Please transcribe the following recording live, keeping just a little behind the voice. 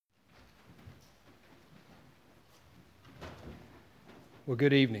Well,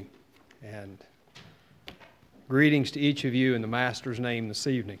 good evening, and greetings to each of you in the Master's name this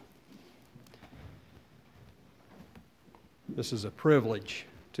evening. This is a privilege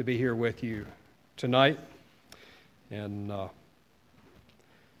to be here with you tonight, and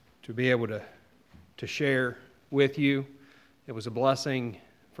to be able to share with you. It was a blessing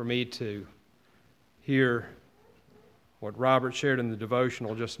for me to hear what Robert shared in the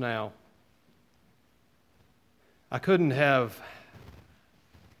devotional just now. I couldn't have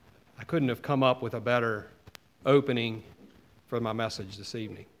come up with a better opening for my message this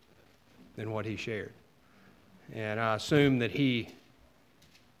evening than what he shared. And I assume that he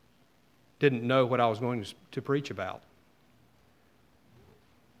didn't know what I was going to preach about.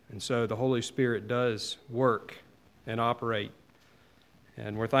 And so the Holy Spirit does work and operate,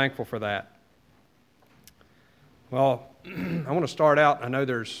 and we're thankful for that. Well, I want to start out. I know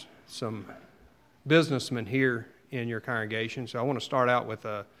there's some businessmen here in your congregation, so I want to start out with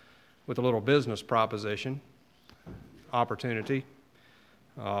a little business proposition, opportunity.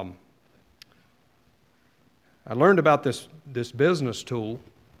 I learned about this business tool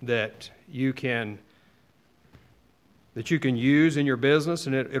that you can use in your business,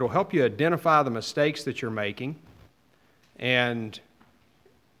 and it'll help you identify the mistakes that you're making. And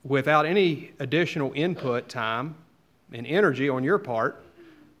without any additional input time and energy on your part,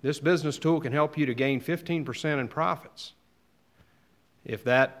 this business tool can help you to gain 15% in profits. If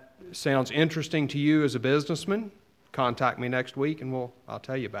that sounds interesting to you as a businessman, contact me next week and I'll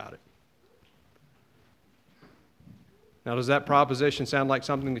tell you about it. Now, does that proposition sound like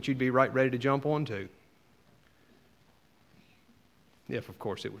something that you'd be right ready to jump onto? If, of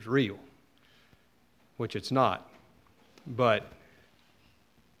course, it was real, which it's not. But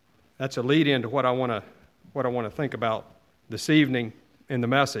that's a lead into what I want to think about this evening in the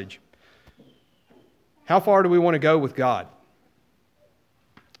message. How far do we want to go with God?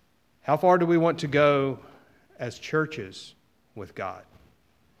 How far do we want to go as churches with God?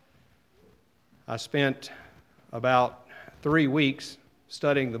 I spent about 3 weeks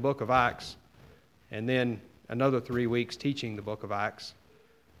studying the book of Acts, and then another 3 weeks teaching the book of Acts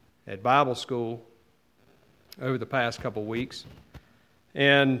at Bible school over the past couple weeks.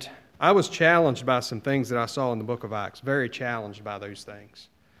 And I was challenged by some things that I saw in the book of Acts, very challenged by those things.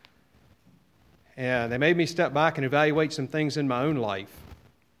 And they made me step back and evaluate some things in my own life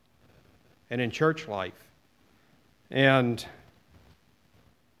and in church life. And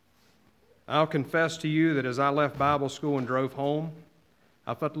I'll confess to you that as I left Bible school and drove home,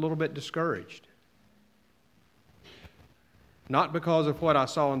 I felt a little bit discouraged. Not because of what I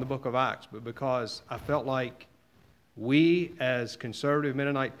saw in the book of Acts, but because I felt like we as conservative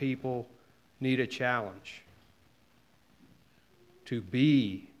Mennonite people need a challenge to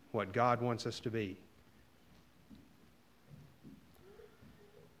be what God wants us to be.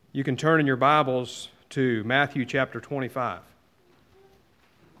 You can turn in your Bibles to Matthew chapter 25.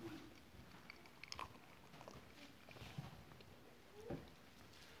 The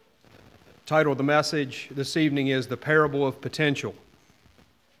title of the message this evening is The Parable of Potential.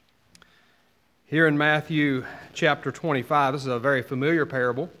 Here in Matthew chapter 25, this is a very familiar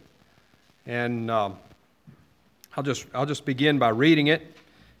parable, and I'll just begin by reading it,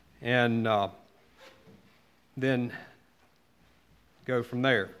 and then go from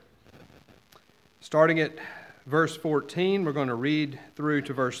there. Starting at verse 14, we're going to read through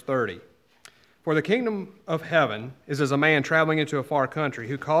to verse 30. For the kingdom of heaven is as a man traveling into a far country,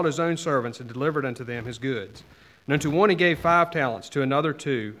 who called his own servants and delivered unto them his goods. And unto one he gave 5 talents, to another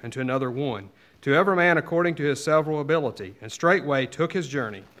 2, and to another 1, to every man according to his several ability, and straightway took his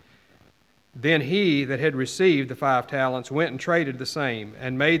journey. Then he that had received the 5 talents went and traded the same,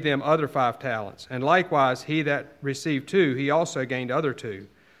 and made them other 5 talents. And likewise he that received 2, he also gained other 2.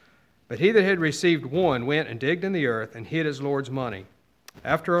 But he that had received 1 went and digged in the earth, and hid his Lord's money.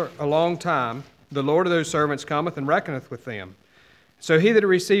 After a long time, the Lord of those servants cometh and reckoneth with them. So he that had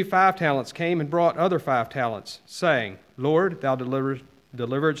received 5 talents came and brought other 5 talents, saying, Lord, thou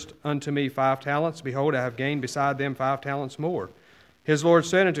deliveredst unto me 5 talents. Behold, I have gained beside them 5 talents more. His Lord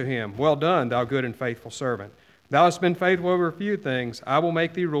said unto him, Well done, thou good and faithful servant. Thou hast been faithful over a few things. I will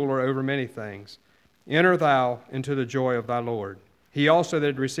make thee ruler over many things. Enter thou into the joy of thy Lord. He also that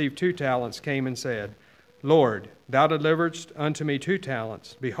had received 2 talents came and said, Lord, thou deliveredst unto me 2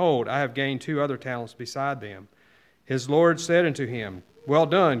 talents. Behold, I have gained 2 other talents beside them. His Lord said unto him, Well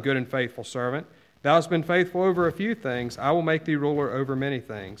done, good and faithful servant. Thou hast been faithful over a few things. I will make thee ruler over many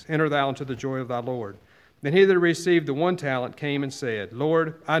things. Enter thou into the joy of thy Lord. Then he that received the 1 talent came and said,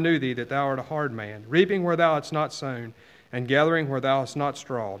 Lord, I knew thee that thou art a hard man, reaping where thou hadst not sown, and gathering where thou hast not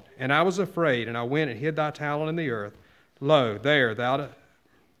strawed. And I was afraid, and I went and hid thy talent in the earth. Lo, there thou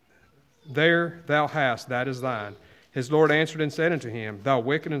there thou hast, that is thine. His Lord answered and said unto him, Thou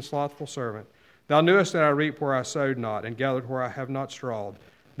wicked and slothful servant, thou knewest that I reap where I sowed not, and gathered where I have not strawed.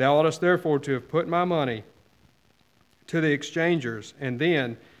 Thou oughtest therefore to have put my money to the exchangers, and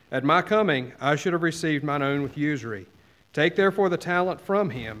then at my coming I should have received mine own with usury. Take therefore the talent from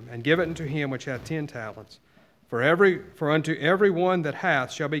him, and give it unto him which hath 10 talents. For unto every one that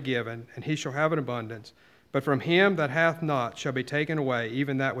hath shall be given, and he shall have an abundance. But from him that hath not shall be taken away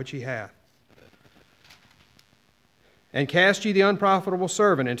even that which he hath. And cast ye the unprofitable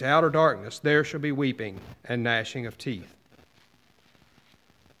servant into outer darkness, there shall be weeping and gnashing of teeth.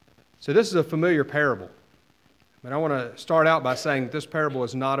 So this is a familiar parable. But I want to start out by saying that this parable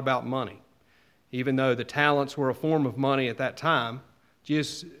is not about money. Even though the talents were a form of money at that time,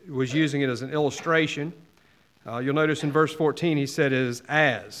 Jesus was using it as an illustration. You'll notice in verse 14 he said it is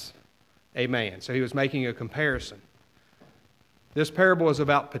as a man. So he was making a comparison. This parable is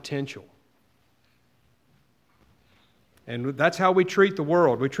about potential. And that's how we treat the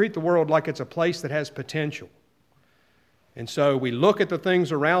world. We treat the world like it's a place that has potential. And so we look at the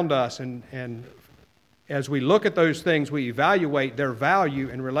things around us, and as we look at those things, we evaluate their value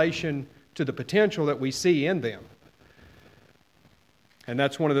in relation to the potential that we see in them. And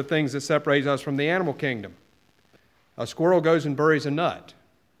that's one of the things that separates us from the animal kingdom. A squirrel goes and buries a nut.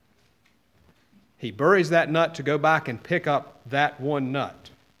 He buries that nut to go back and pick up that one nut.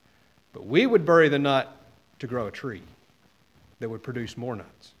 But we would bury the nut to grow a tree that would produce more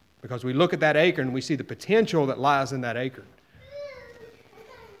nuts. Because we look at that acorn and we see the potential that lies in that acorn.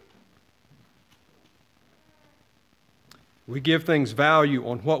 We give things value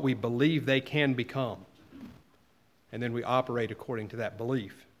on what we believe they can become. And then we operate according to that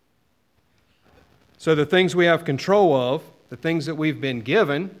belief. So the things we have control of, the things that we've been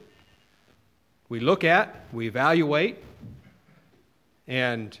given, we look at, we evaluate,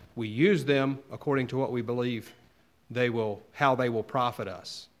 and we use them according to what we believe how they will profit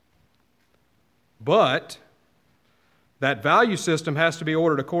us. But that value system has to be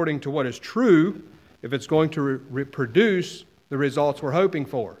ordered according to what is true if it's going to reproduce the results we're hoping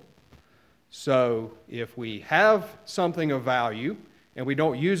for. So if we have something of value and we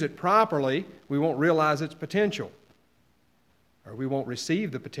don't use it properly, we won't realize its potential, or we won't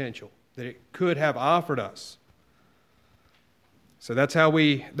receive the potential that it could have offered us. So that's how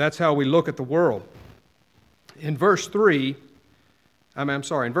we look at the world. In verse 15,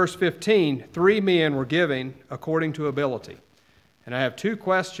 3 men were given according to ability. And I have 2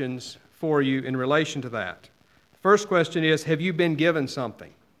 questions for you in relation to that. The first question is, have you been given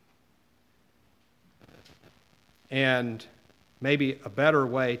something? And maybe a better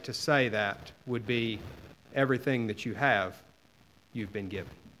way to say that would be everything that you have, you've been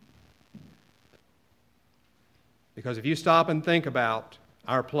given. Because if you stop and think about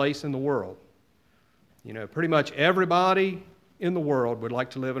our place in the world, pretty much everybody in the world would like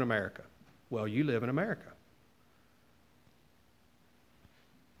to live in America. Well, you live in America.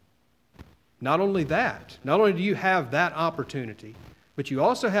 Not only do you have that opportunity, but you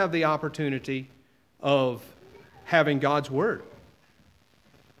also have the opportunity of having God's Word.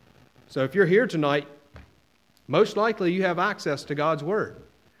 So if you're here tonight, most likely you have access to God's Word.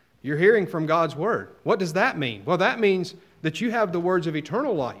 You're hearing from God's Word. What does that mean? Well, that means that you have the words of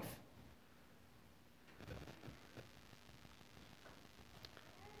eternal life.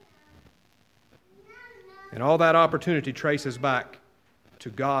 And all that opportunity traces back to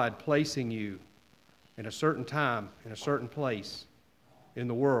God placing you in a certain time, in a certain place in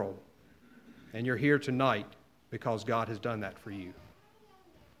the world. And you're here tonight because God has done that for you.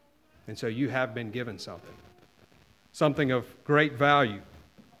 And so you have been given something of great value.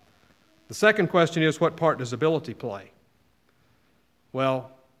 The second question is, what part does ability play? Well,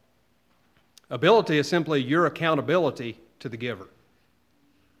 ability is simply your accountability to the giver.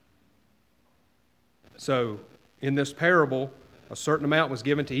 So, in this parable, a certain amount was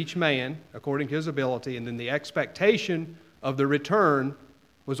given to each man according to his ability, and then the expectation of the return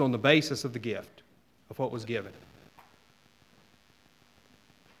was on the basis of the gift, of what was given.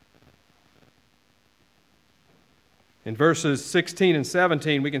 In verses 16 and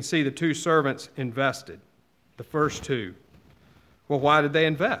 17, we can see the 2 servants invested, the first 2. Well, why did they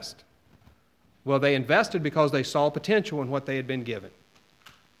invest? Well, they invested because they saw potential in what they had been given.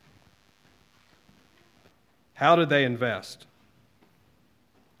 How did they invest?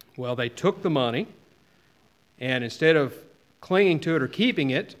 Well, they took the money, and instead of clinging to it or keeping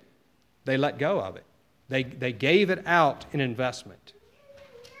it, they let go of it. They gave it out in investment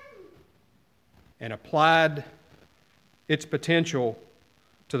and applied its potential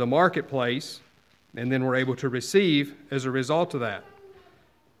to the marketplace, and then were able to receive as a result of that.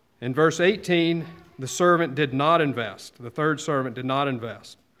 In verse 18, the servant did not invest. The third servant did not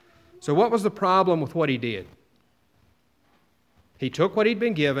invest. So what was the problem with what he did? He took what he'd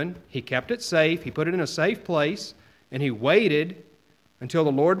been given, he kept it safe, he put it in a safe place, and he waited until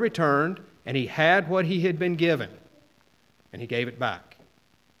the Lord returned, and he had what he had been given, and he gave it back.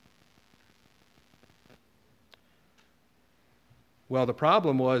 Well, the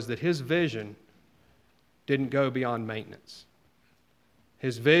problem was that his vision didn't go beyond maintenance.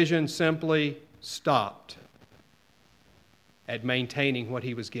 His vision simply stopped at maintaining what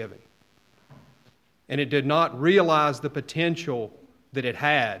he was given. And it did not realize the potential that it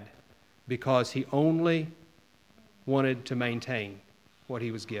had because he only wanted to maintain what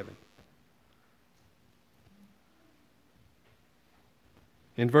he was given.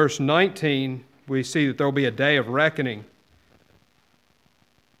 In verse 19, we see that there will be a day of reckoning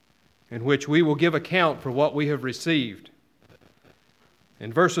in which we will give account for what we have received.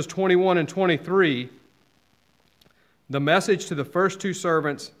 In verses 21 and 23, the message to the first two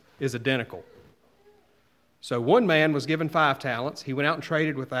servants is identical. So one man was given 5 talents. He went out and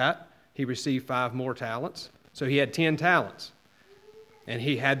traded with that. He received 5 more talents. So he had 10 talents. And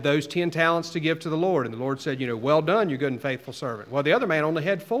he had those 10 talents to give to the Lord. And the Lord said, well done, you good and faithful servant. Well, the other man only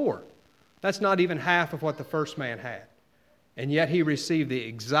had 4. That's not even half of what the first man had. And yet he received the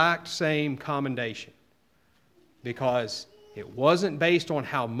exact same commendation because it wasn't based on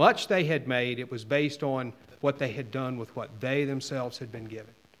how much they had made. It was based on what they had done with what they themselves had been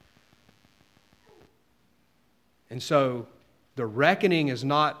given. And so the reckoning is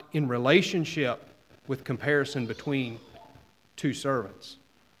not in relationship with comparison between two servants.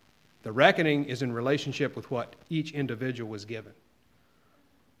 The reckoning is in relationship with what each individual was given.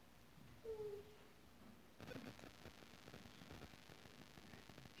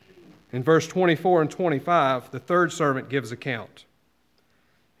 In verse 24 and 25, the third servant gives account.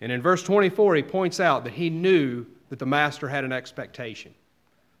 And in verse 24, he points out that he knew that the master had an expectation.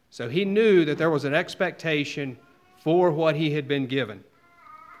 So he knew that there was an expectation for what he had been given.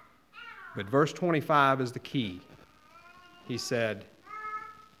 But verse 25 is the key. He said,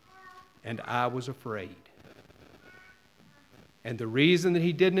 "And I was afraid." And the reason that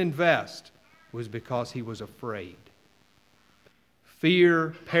he didn't invest was because he was afraid.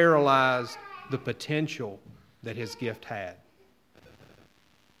 Fear paralyzed the potential that his gift had.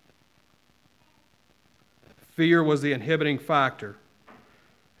 Fear was the inhibiting factor,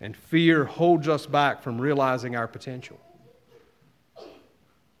 and fear holds us back from realizing our potential.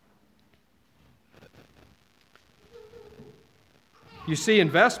 You see,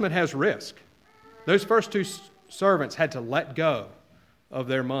 investment has risk. Those first two servants had to let go of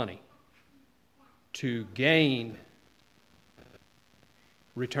their money to gain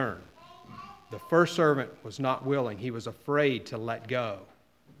return. The first servant was not willing. He was afraid to let go.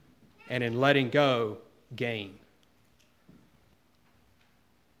 And in letting go, gain.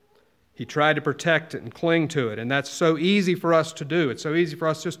 He tried to protect it and cling to it. And that's so easy for us to do. It's so easy for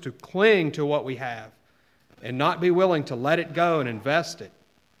us just to cling to what we have and not be willing to let it go and invest it.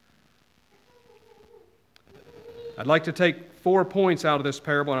 I'd like to take 4 points out of this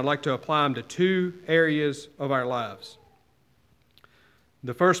parable, and I'd like to apply them to 2 areas of our lives.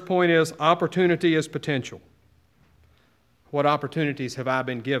 The first point is opportunity is potential. What opportunities have I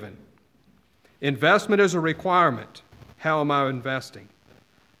been given? Investment is a requirement. How am I investing?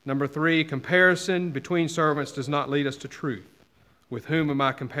 Number 3, comparison between servants does not lead us to truth. With whom am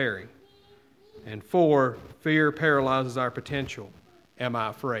I comparing? And 4, fear paralyzes our potential. Am I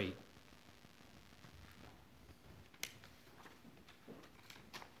afraid?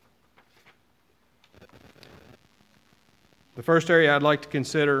 The first area I'd like to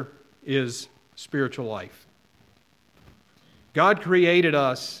consider is spiritual life. God created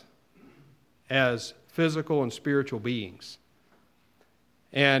us as physical and spiritual beings.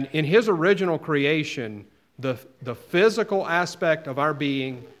 And in His original creation, the physical aspect of our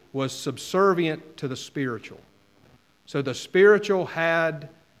being was subservient to the spiritual. So the spiritual had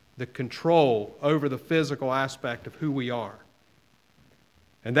the control over the physical aspect of who we are.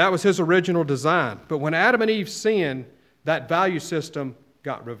 And that was His original design. But when Adam and Eve sinned, that value system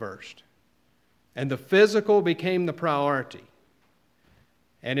got reversed. And the physical became the priority.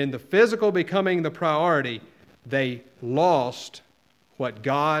 And in the physical becoming the priority, they lost what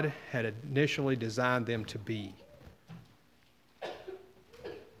God had initially designed them to be.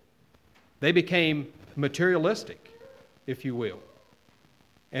 They became materialistic, if you will.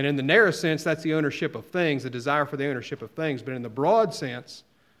 And in the narrow sense, that's the ownership of things, the desire for the ownership of things. But in the broad sense,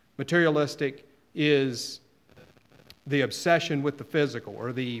 materialistic is the obsession with the physical,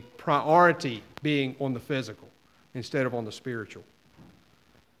 or the priority being on the physical instead of on the spiritual.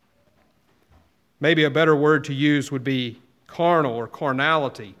 Maybe a better word to use would be carnal or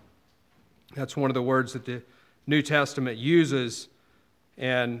carnality. That's one of the words that the New Testament uses,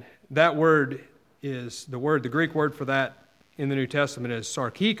 and that word is the Greek word for that in the New Testament is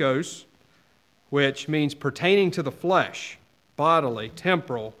sarkikos, which means pertaining to the flesh, bodily,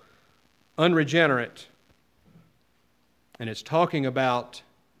 temporal, unregenerate. And it's talking about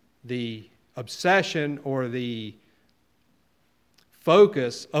the obsession or the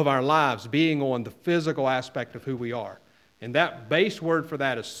focus of our lives being on the physical aspect of who we are. And that base word for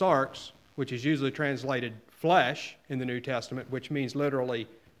that is sarx, which is usually translated flesh in the New Testament, which means literally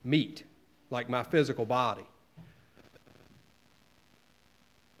meat, like my physical body.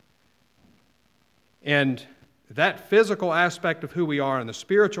 And that physical aspect of who we are and the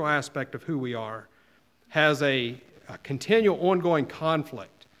spiritual aspect of who we are has a continual ongoing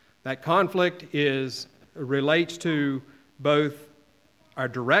conflict. That conflict relates to both our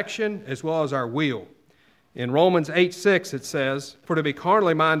direction as well as our will. In Romans 8:6 it says, "For to be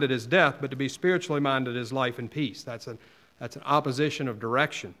carnally minded is death, but to be spiritually minded is life and peace." That's an opposition of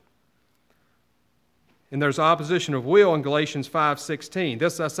direction. And there's opposition of will in Galatians 5:16.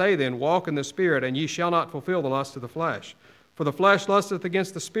 "This I say then, walk in the Spirit, and ye shall not fulfill the lust of the flesh. For the flesh lusteth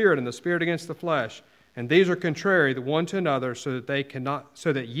against the Spirit, and the Spirit against the flesh. And these are contrary the one to another, so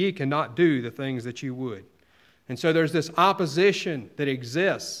that ye cannot do the things that you would." And so there's this opposition that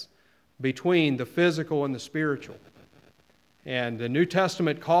exists between the physical and the spiritual. And the New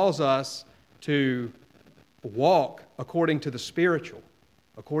Testament calls us to walk according to the spiritual,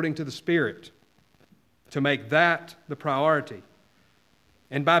 according to the Spirit, to make that the priority.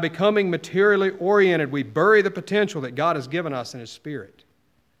 And by becoming materially oriented, we bury the potential that God has given us in His Spirit.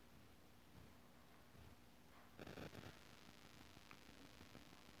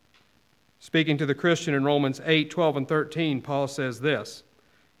 Speaking to the Christian in Romans 8:12 and 13, Paul says this,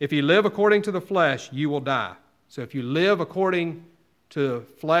 "If you live according to the flesh, you will die." So if you live according to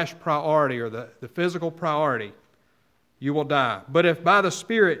flesh priority or the physical priority, you will die. "But if by the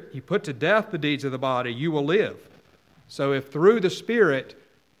Spirit you put to death the deeds of the body, you will live." So if through the Spirit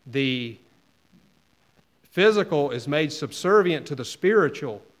the physical is made subservient to the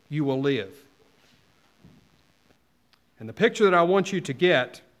spiritual, you will live. And the picture that I want you to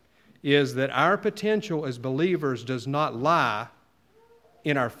get is that our potential as believers does not lie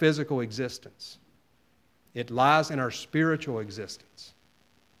in our physical existence. It lies in our spiritual existence.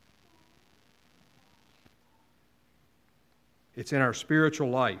 It's in our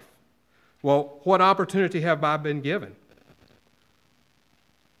spiritual life. Well, what opportunity have I been given?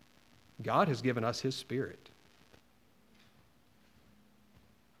 God has given us His Spirit.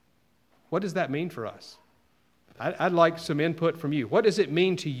 What does that mean for us? I'd like some input from you. What does it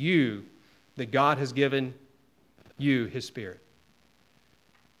mean to you that God has given you His Spirit?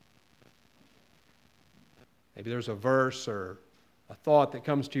 Maybe there's a verse or a thought that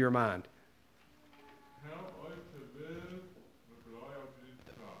comes to your mind.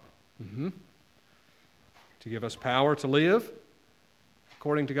 To give us power to live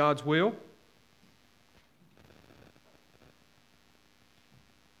according to God's will.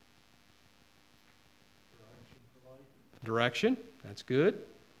 Direction, that's good.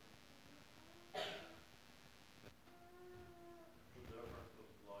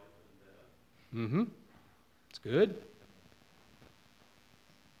 It's good.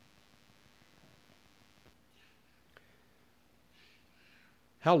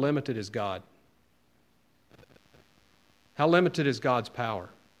 How limited is God? How limited is God's power?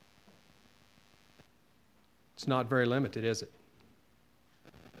 It's not very limited, is it?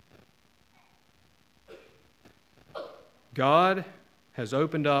 God has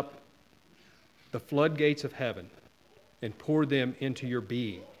opened up the floodgates of heaven and poured them into your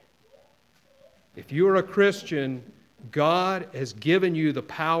being. If you are a Christian, God has given you the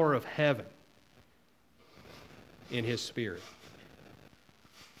power of heaven in His Spirit.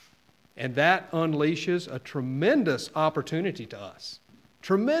 And that unleashes a tremendous opportunity to us.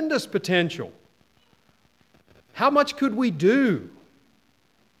 Tremendous potential. How much could we do?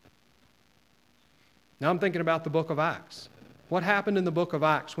 Now I'm thinking about the book of Acts. What happened in the book of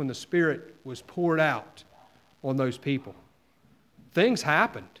Acts when the Spirit was poured out on those people? Things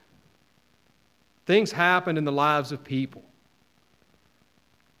happened. Things happened in the lives of people.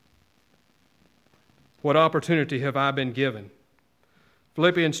 What opportunity have I been given?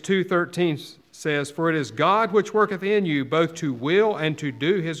 Philippians 2:13 says, "For it is God which worketh in you both to will and to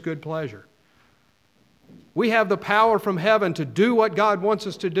do His good pleasure." We have the power from heaven to do what God wants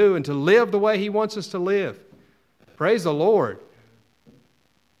us to do and to live the way He wants us to live. Praise the Lord.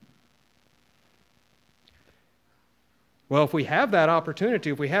 Well, if we have that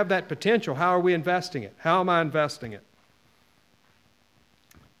opportunity, if we have that potential, how are we investing it? How am I investing it?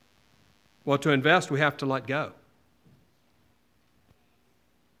 Well, to invest, we have to let go.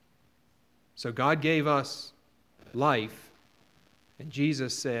 So God gave us life, and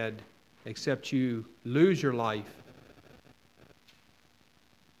Jesus said, except you lose your life,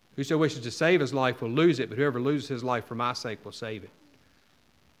 whoso wishes to save his life will lose it, but whoever loses his life for my sake will save it.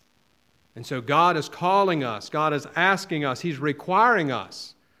 And so God is calling us, God is asking us, He's requiring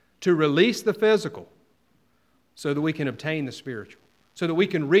us to release the physical so that we can obtain the spiritual, so that we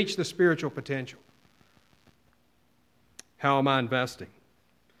can reach the spiritual potential. How am I investing?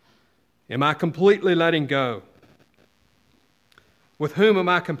 Am I completely letting go? With whom am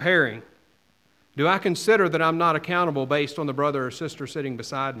I comparing? Do I consider that I'm not accountable based on the brother or sister sitting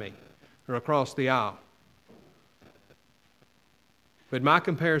beside me or across the aisle? But my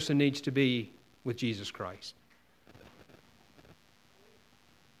comparison needs to be with Jesus Christ.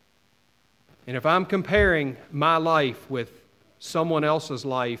 And if I'm comparing my life with someone else's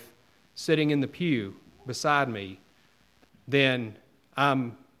life sitting in the pew beside me, then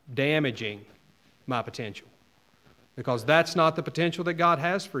I'm damaging my potential. Because that's not the potential that God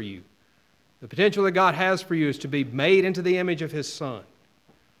has for you. The potential that God has for you is to be made into the image of His Son.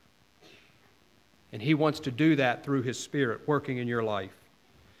 And He wants to do that through His Spirit working in your life.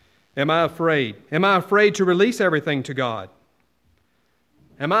 Am I afraid? Am I afraid to release everything to God?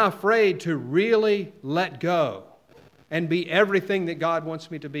 Am I afraid to really let go and be everything that God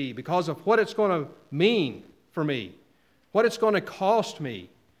wants me to be because of what it's going to mean for me, what it's going to cost me?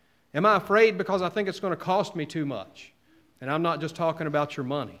 Am I afraid because I think it's going to cost me too much? And I'm not just talking about your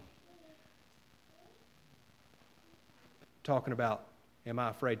money. I'm talking about, am I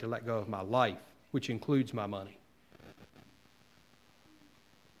afraid to let go of my life, which includes my money?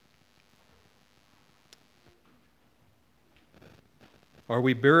 Are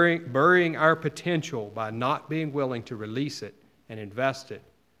we burying our potential by not being willing to release it and invest it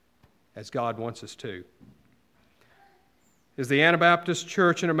as God wants us to? Is the Anabaptist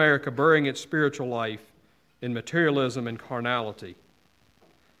Church in America burying its spiritual life in materialism and carnality?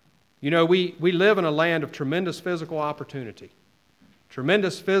 You know, we live in a land of tremendous physical opportunity,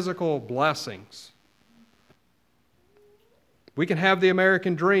 tremendous physical blessings. We can have the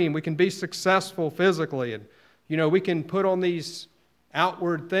American dream. We can be successful physically. And, you know, we can put on these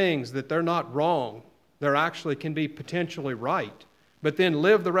outward things that they're not wrong. They're actually can be potentially right. But then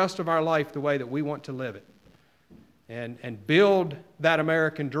live the rest of our life the way that we want to live it. And build that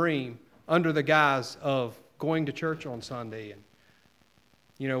American dream under the guise of going to church on Sunday. And,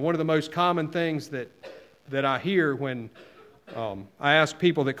 you know, one of the most common things that I hear when I ask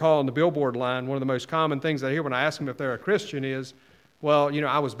people that call on the billboard line, one of the most common things I hear when I ask them if they're a Christian is, well, you know,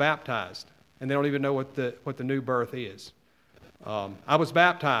 I was baptized. And they don't even know what the new birth is. I was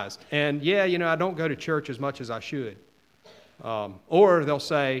baptized. And, yeah, you know, I don't go to church as much as I should. Or they'll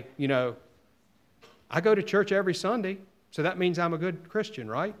say, you know, I go to church every Sunday, so that means I'm a good Christian,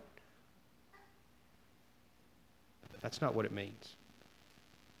 right? That's not what it means.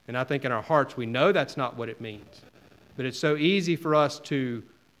 And I think in our hearts we know that's not what it means. But it's so easy for us to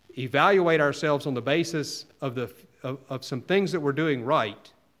evaluate ourselves on the basis of some things that we're doing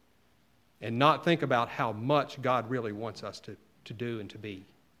right and not think about how much God really wants us to do and to be.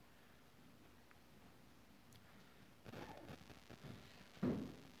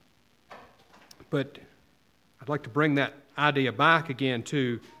 But I'd like to bring that idea back again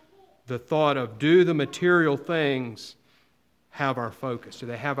to the thought of, do the material things have our focus? Do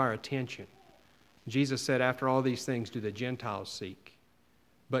they have our attention? Jesus said, after all these things do the Gentiles seek.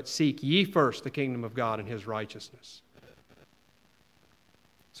 But seek ye first the kingdom of God and His righteousness.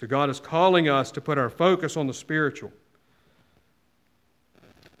 So God is calling us to put our focus on the spiritual.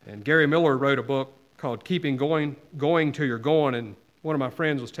 And Gary Miller wrote a book called Keeping Going Till You're Going, and one of my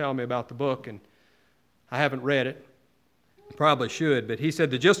friends was telling me about the book, and I haven't read it. Probably should, but he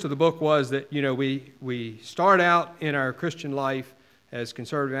said the gist of the book was that, you know, we start out in our Christian life as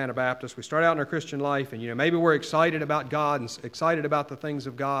conservative Anabaptists. We start out in our Christian life, and, you know, maybe we're excited about God and excited about the things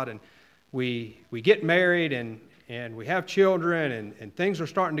of God, and we get married and we have children, and things are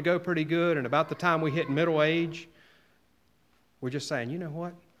starting to go pretty good, and about the time we hit middle age, we're just saying, you know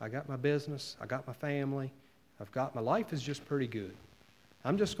what? I got my business, I got my family, my life is just pretty good.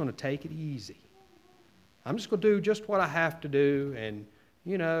 I'm just going to take it easy. I'm just going to do just what I have to do and,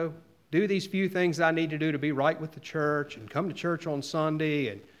 you know, do these few things I need to do to be right with the church and come to church on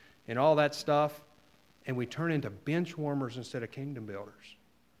Sunday and all that stuff. And we turn into bench warmers instead of kingdom builders.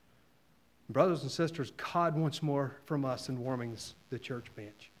 Brothers and sisters, God wants more from us than warming the church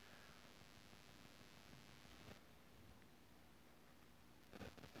bench.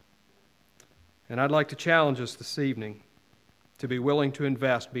 And I'd like to challenge us this evening to be willing to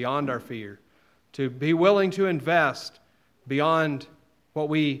invest beyond our fear, to be willing to invest beyond what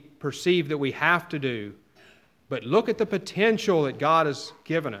we perceive that we have to do, but look at the potential that God has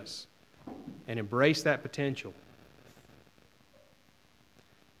given us and embrace that potential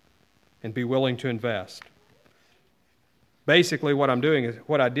and be willing to invest. Basically, what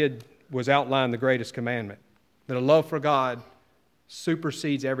I did was outline the greatest commandment, that a love for God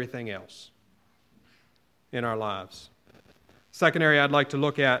supersedes everything else in our lives. Second area I'd like to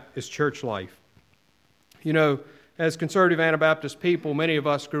look at is church life. You know, as conservative Anabaptist people, many of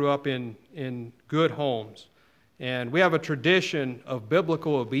us grew up in good homes, and we have a tradition of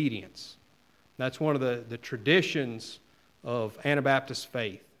biblical obedience. That's one of the traditions of Anabaptist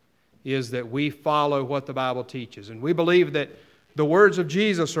faith, is that we follow what the Bible teaches. And we believe that the words of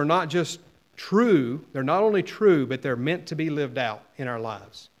Jesus are not just true, they're not only true, but they're meant to be lived out in our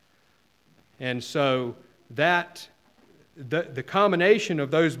lives. And so the combination of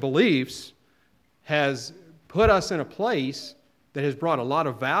those beliefs has put us in a place that has brought a lot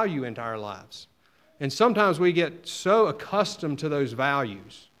of value into our lives. And sometimes we get so accustomed to those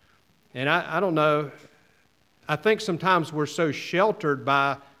values. And I don't know, I think sometimes we're so sheltered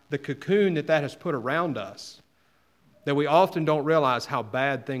by the cocoon that has put around us that we often don't realize how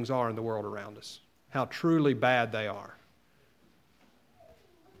bad things are in the world around us, how truly bad they are,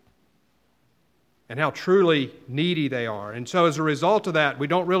 and how truly needy they are. And so as a result of that, we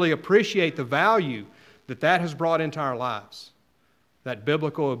don't really appreciate the value that has brought into our lives, that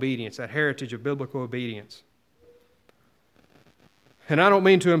biblical obedience, that heritage of biblical obedience. And I don't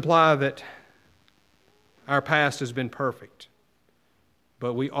mean to imply that our past has been perfect,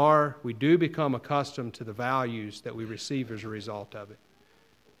 but we do become accustomed to the values that we receive as a result of it.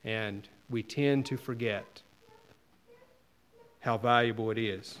 And we tend to forget how valuable it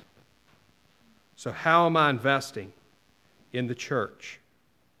is. So how am I investing in the church?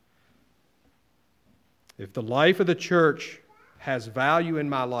 If the life of the church has value in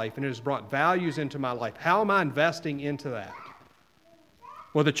my life and it has brought values into my life, how am I investing into that?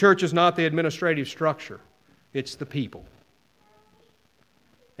 Well, the church is not the administrative structure. It's the people.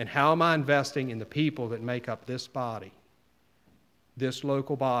 And how am I investing in the people that make up this body, this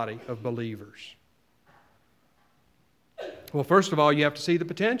local body of believers? Well, first of all, you have to see the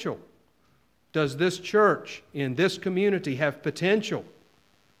potential. Does this church in this community have potential?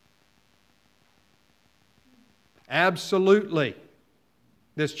 Absolutely,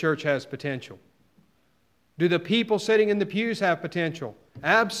 this church has potential. Do the people sitting in the pews have potential?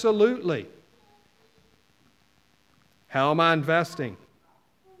 Absolutely. How am I investing?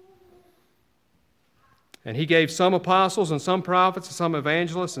 And He gave some apostles and some prophets and some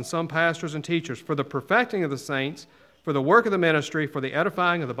evangelists and some pastors and teachers for the perfecting of the saints, for the work of the ministry, for the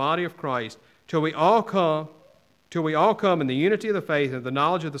edifying of the body of Christ, till we all come in the unity of the faith and the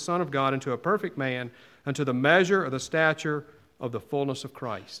knowledge of the Son of God, into a perfect man, unto the measure of the stature of the fullness of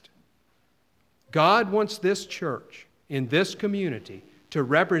Christ. God wants this church in this community to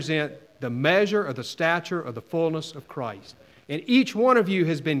represent the measure of the stature of the fullness of Christ. And each one of you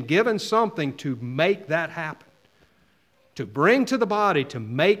has been given something to make that happen, to bring to the body, to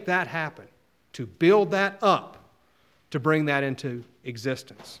make that happen, to build that up, to bring that into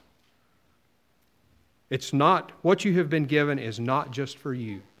existence. It's not, what you have been given is not just for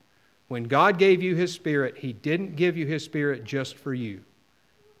you. When God gave you His Spirit, He didn't give you His Spirit just for you.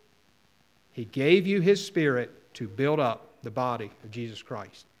 He gave you His Spirit to build up the body of Jesus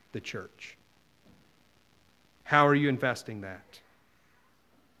Christ, the church. How are you investing that?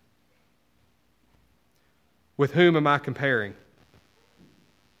 With whom am I comparing?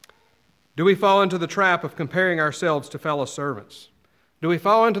 Do we fall into the trap of comparing ourselves to fellow servants? Do we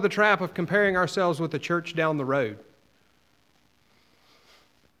fall into the trap of comparing ourselves with the church down the road?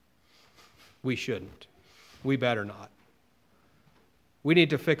 We shouldn't. We better not. We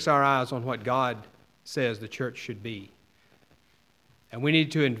need to fix our eyes on what God says the church should be. And we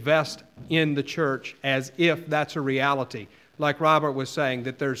need to invest in the church as if that's a reality. Like Robert was saying,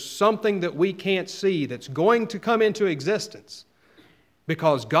 that there's something that we can't see that's going to come into existence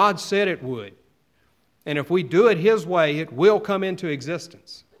because God said it would. And if we do it His way, it will come into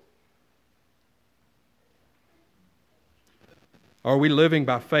existence. Are we living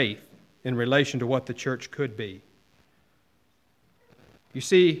by faith in relation to what the church could be? You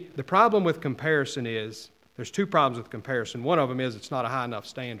see, the problem with comparison is, there's two problems with comparison. One of them is it's not a high enough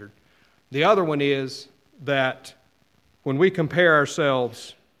standard. The other one is that when we compare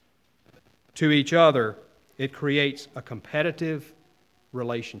ourselves to each other, it creates a competitive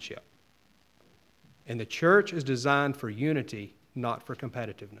relationship. And the church is designed for unity, not for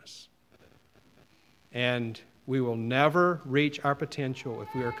competitiveness. And we will never reach our potential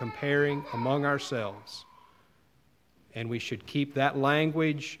if we are comparing among ourselves. And we should keep that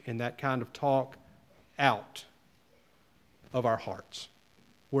language and that kind of talk out of our hearts.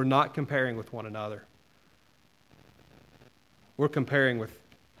 We're not comparing with one another. We're comparing with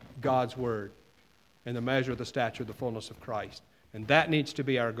God's Word and the measure of the stature of the fullness of Christ. And that needs to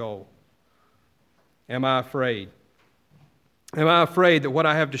be our goal. Am I afraid? Am I afraid that what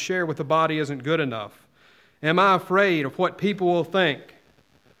I have to share with the body isn't good enough? Am I afraid of what people will think?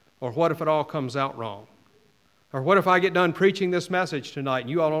 Or what if it all comes out wrong? Or what if I get done preaching this message tonight and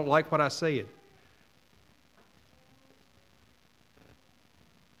you all don't like what I said?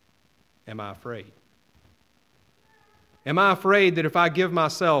 Am I afraid? Am I afraid that if I give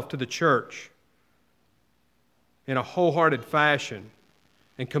myself to the church in a wholehearted fashion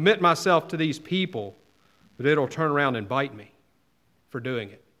and commit myself to these people, that it'll turn around and bite me for doing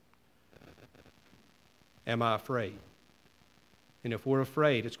it? Am I afraid? And if we're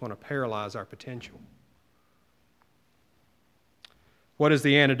afraid, it's going to paralyze our potential. What is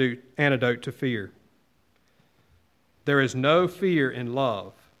the antidote to fear? There is no fear in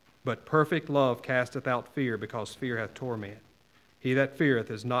love, but perfect love casteth out fear, because fear hath torment. He that feareth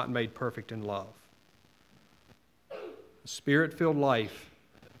is not made perfect in love. A Spirit-filled life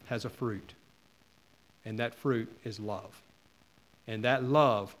has a fruit, and that fruit is love. And that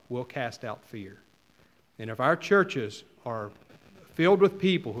love will cast out fear. And if our churches are filled with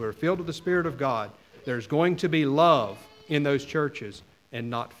people who are filled with the Spirit of God, there's going to be love in those churches and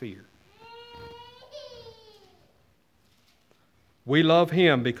not fear. We love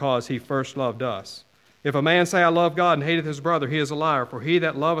Him because He first loved us. If a man say, I love God, and hateth his brother, he is a liar. For he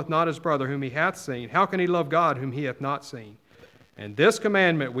that loveth not his brother whom he hath seen, how can he love God whom he hath not seen? And this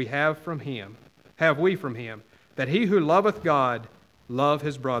commandment we have from Him, that he who loveth God love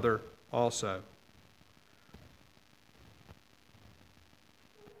his brother also.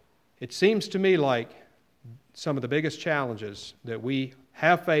 It seems to me like some of the biggest challenges that we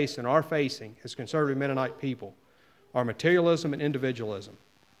have faced and are facing as conservative Mennonite people are materialism and individualism.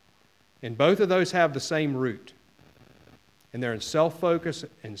 And both of those have the same root. And they're in self-focus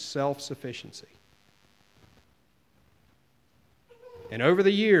and self-sufficiency. And over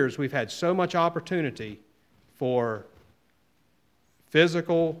the years, we've had so much opportunity for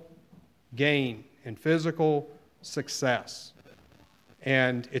physical gain and physical success.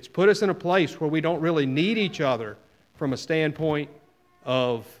 And it's put us in a place where we don't really need each other from a standpoint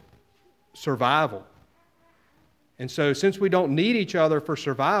of survival. And so since we don't need each other for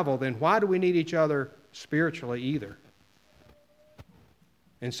survival, then why do we need each other spiritually either?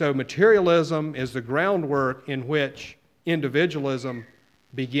 And so materialism is the groundwork in which individualism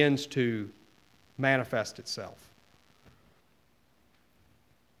begins to manifest itself.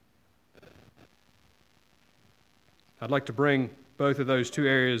 I'd like to bring both of those two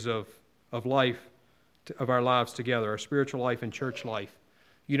areas of life, of our lives together, our spiritual life and church life.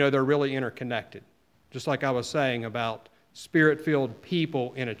 You know, they're really interconnected. Just like I was saying about Spirit-filled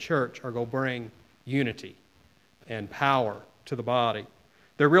people in a church are going to bring unity and power to the body.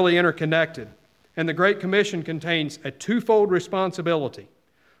 They're really interconnected. And the Great Commission contains a twofold responsibility.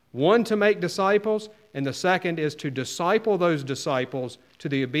 One, to make disciples, and the second is to disciple those disciples to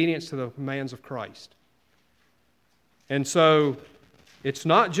the obedience to the commands of Christ. And so it's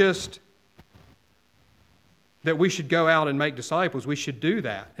not just that we should go out and make disciples. We should do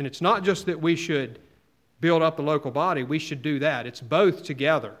that. And it's not just that we should build up the local body. We should do that. It's both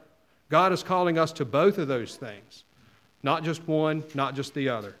together. God is calling us to both of those things. Not just one, not just the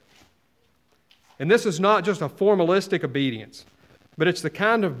other. And this is not just a formalistic obedience, but it's the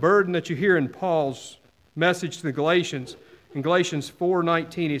kind of burden that you hear in Paul's message to the Galatians. In Galatians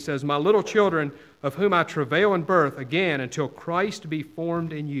 4:19, he says, My little children, of whom I travail in birth, again, until Christ be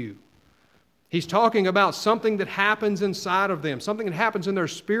formed in you. He's talking about something that happens inside of them, something that happens in their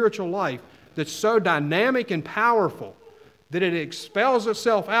spiritual life that's so dynamic and powerful that it expels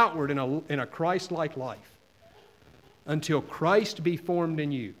itself outward in a Christ-like life. Until Christ be formed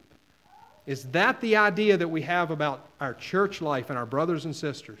in you. Is that the idea that we have about our church life and our brothers and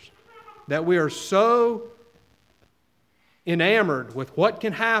sisters? That we are so enamored with what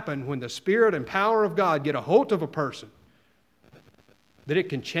can happen when the Spirit and power of God get a hold of a person, that it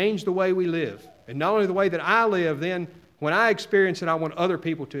can change the way we live. And not only the way that I live, then when I experience it, I want other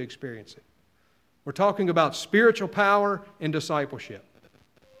people to experience it. We're talking about spiritual power and discipleship.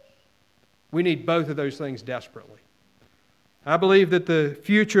 We need both of those things desperately. I believe that the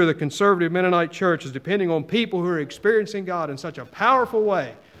future of the conservative Mennonite church is depending on people who are experiencing God in such a powerful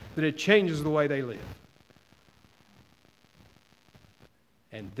way that it changes the way they live.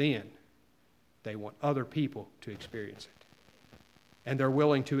 And then They want other people to experience it. And they're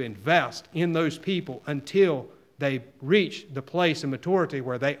willing to invest in those people until they reach the place of maturity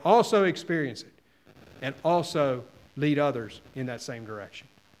where they also experience it and also lead others in that same direction.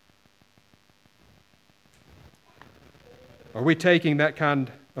 Are we taking that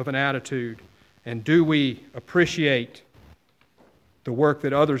kind of an attitude, and do we appreciate the work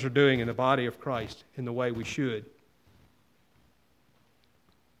that others are doing in the body of Christ in the way we should?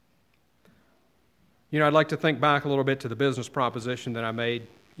 You know, I'd like to think back a little bit to the business proposition that I made.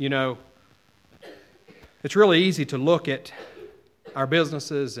 You know, it's really easy to look at our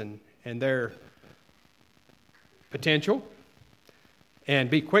businesses and their potential and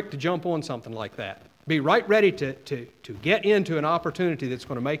be quick to jump on something like that. Be right ready to get into an opportunity that's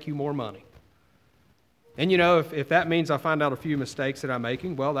going to make you more money. And you know, if that means I find out a few mistakes that I'm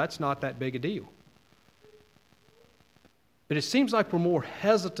making, well, that's not that big a deal. But it seems like we're more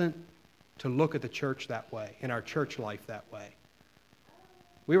hesitant to look at the church that way, in our church life that way.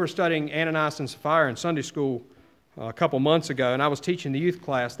 We were studying Ananias and Sapphira in Sunday school a couple months ago, and I was teaching the youth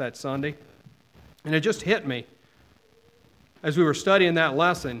class that Sunday, and it just hit me as we were studying that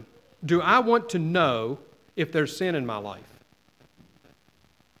lesson. Do I want to know if there's sin in my life?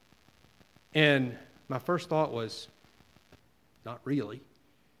 And my first thought was, not really.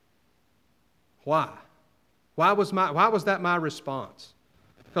 Why? Why was that my response?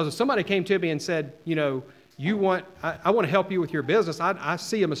 Because if somebody came to me and said, you know, I want to help you with your business, I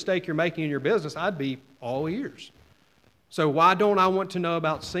see a mistake you're making in your business, I'd be all ears. So why don't I want to know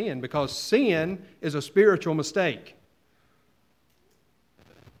about sin? Because sin is a spiritual mistake.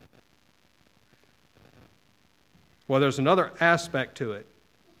 Well, there's another aspect to it.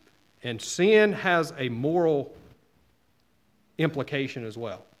 And sin has a moral implication as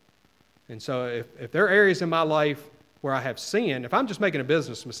well. And so if there are areas in my life where I have sin, if I'm just making a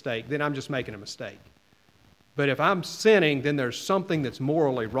business mistake, then I'm just making a mistake. But if I'm sinning, then there's something that's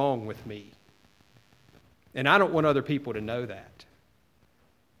morally wrong with me. And I don't want other people to know that.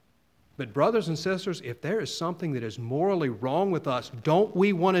 But brothers and sisters, if there is something that is morally wrong with us, don't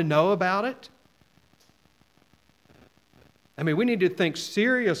we want to know about it? I mean, we need to think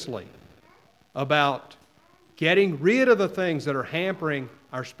seriously about getting rid of the things that are hampering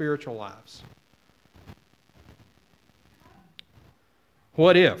our spiritual lives.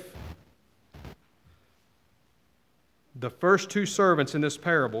 What if the first two servants in this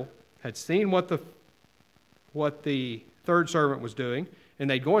parable had seen what the third servant was doing, and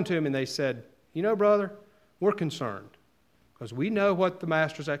they'd gone to him and they said, you know, brother, we're concerned because we know what the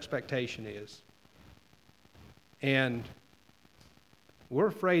master's expectation is. And we're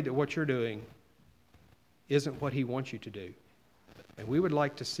afraid that what you're doing isn't what he wants you to do. And we would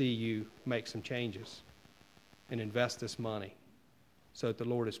like to see you make some changes and invest this money so that the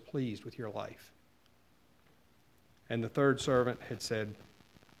Lord is pleased with your life. And the third servant had said,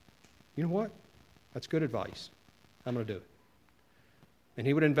 you know what? That's good advice. I'm going to do it. And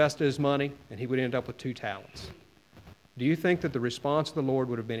he would invest his money, and he would end up with 2 talents. Do you think that the response of the Lord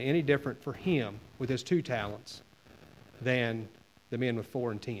would have been any different for him with his 2 talents than the men with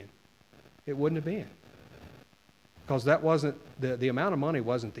 4 and 10? It wouldn't have been. Because that wasn't, the amount of money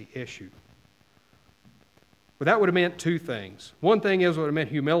wasn't the issue. But that would have meant 2 things. One thing is it would have meant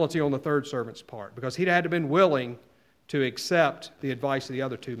humility on the third servant's part, because he'd had to have been willing to accept the advice of the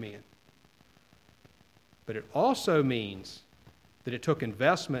other 2 men. But it also means that it took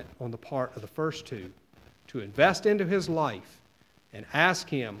investment on the part of the first 2 to invest into his life and ask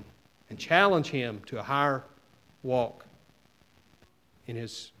him and challenge him to a higher walk in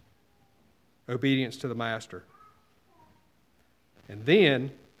his obedience to the master. And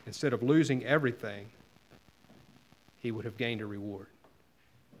then, instead of losing everything, he would have gained a reward.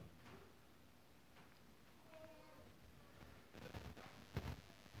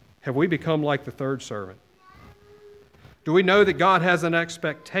 Have we become like the third servant? Do we know that God has an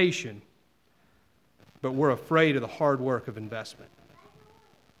expectation, but we're afraid of the hard work of investment?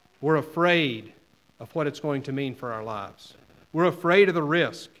 We're afraid of what it's going to mean for our lives. We're afraid of the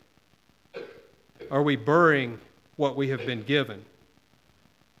risk. Are we burying what we have been given?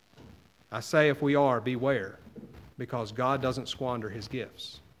 I say if we are, beware, because God doesn't squander his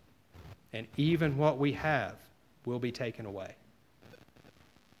gifts. And even what we have will be taken away.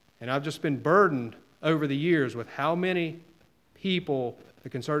 And I've just been burdened over the years with how many people the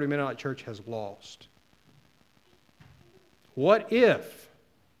Conservative Mennonite Church has lost. What if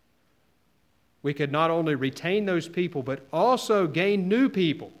we could not only retain those people, but also gain new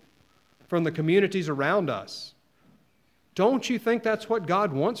people from the communities around us? Don't you think that's what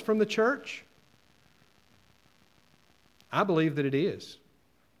God wants from the church? I believe that it is.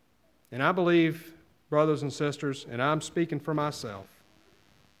 And I believe, brothers and sisters, and I'm speaking for myself,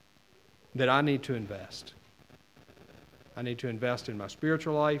 that I need to invest. I need to invest in my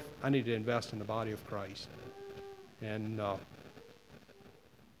spiritual life. I need to invest in the body of Christ. And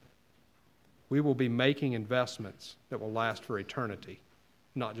we will be making investments that will last for eternity,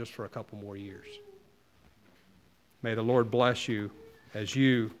 not just for a couple more years. May the Lord bless you as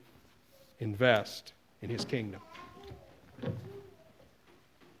you invest in His kingdom.